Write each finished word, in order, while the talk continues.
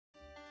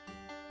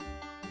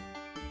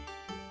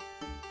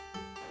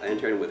I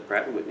interned with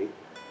Pratt Whitney.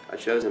 I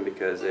chose them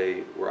because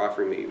they were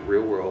offering me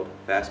real-world,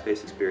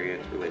 fast-paced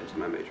experience related to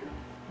my major.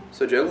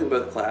 So juggling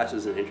both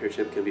classes and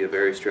internship can be a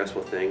very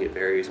stressful thing. It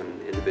varies on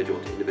an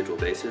individual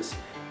basis.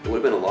 It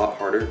would have been a lot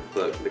harder,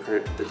 but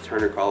the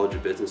Turner College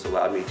of Business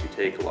allowed me to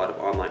take a lot of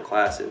online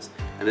classes,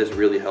 and this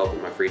really helped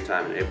in my free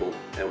time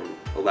and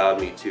allowed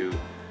me to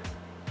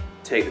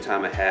take the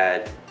time I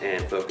had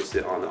and focus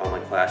it on the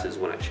online classes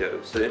when I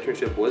chose. So the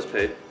internship was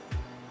paid.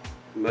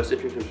 Most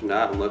internships are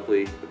not, and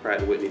luckily the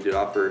Pratt Whitney did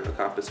offer a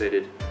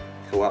compensated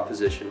co-op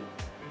position.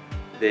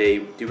 They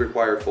do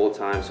require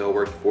full-time, so I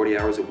worked 40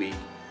 hours a week.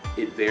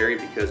 It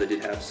varied because I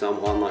did have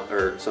some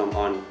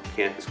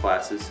on-campus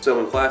classes. So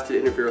when class did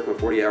interfere with my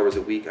 40 hours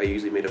a week, I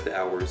usually made up the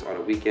hours on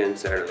a weekend,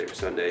 Saturday or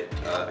Sunday.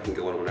 I can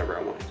go in whenever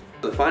I wanted.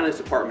 The finance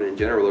department in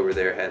general over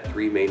there had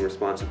three main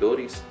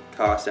responsibilities: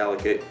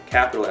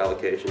 capital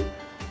allocation,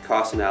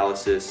 cost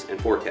analysis,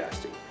 and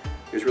forecasting.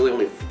 There's really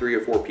only 3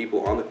 or 4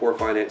 people on the core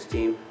finance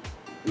team,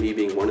 me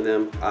being one of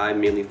them. I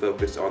mainly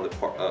focused on the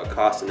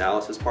cost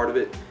analysis part of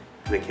it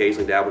and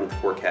occasionally dabbled into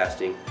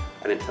forecasting.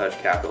 I didn't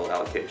touch capital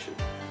allocation.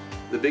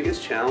 The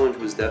biggest challenge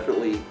was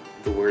definitely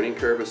the learning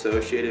curve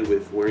associated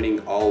with learning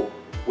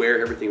where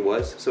everything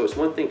was. So it's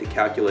one thing to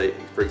calculate,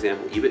 for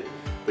example, EBIT,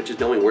 but just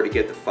knowing where to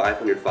get the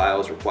 500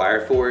 files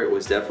required for it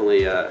was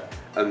definitely a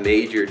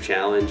major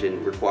challenge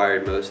and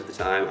required most of the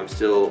time. I'm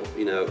still,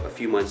 a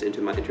few months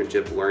into my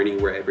internship learning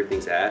where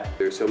everything's at.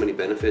 There's so many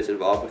benefits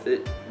involved with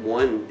it.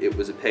 One, it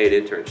was a paid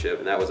internship,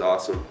 and that was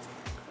awesome.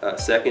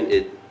 Second,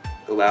 it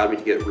allowed me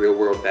to get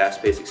real-world,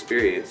 fast-paced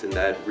experience, and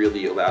that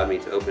really allowed me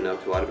to open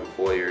up to a lot of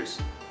employers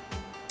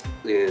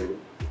in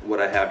what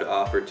I have to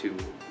offer to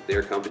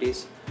their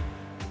companies.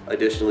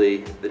 Additionally,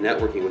 the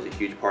networking was a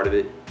huge part of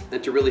it,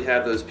 and to really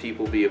have those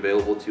people be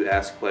available to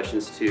ask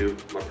questions to,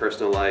 my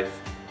personal life,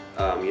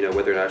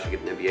 whether or not I should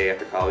get an MBA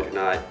after college or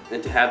not,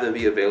 and to have them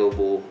be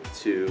available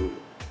to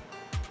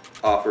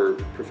offer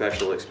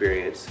professional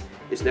experience.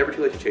 It's never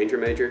too late to change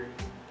your major,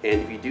 and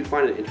if you do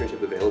find an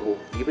internship available,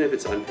 even if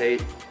it's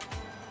unpaid,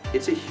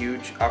 it's a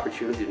huge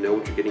opportunity to know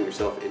what you're getting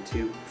yourself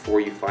into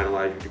before you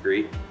finalize your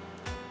degree.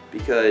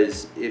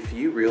 Because if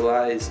you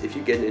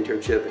get an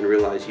internship and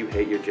realize you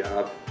hate your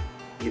job,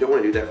 you don't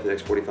want to do that for the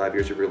next 45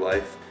 years of your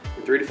life.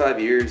 In 3 to 5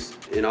 years,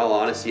 in all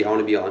honesty, I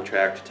want to be on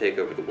track to take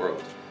over the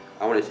world.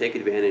 I want to take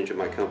advantage of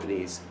my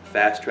company's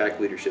fast-track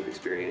leadership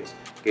experience,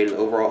 gain an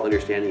overall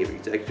understanding of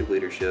executive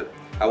leadership.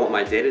 I want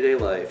my day-to-day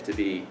life to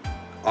be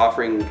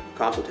offering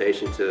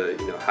consultation to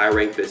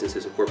high-ranked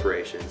businesses and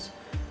corporations,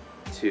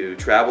 to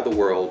travel the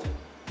world,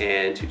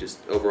 and to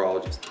just overall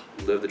just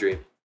live the dream.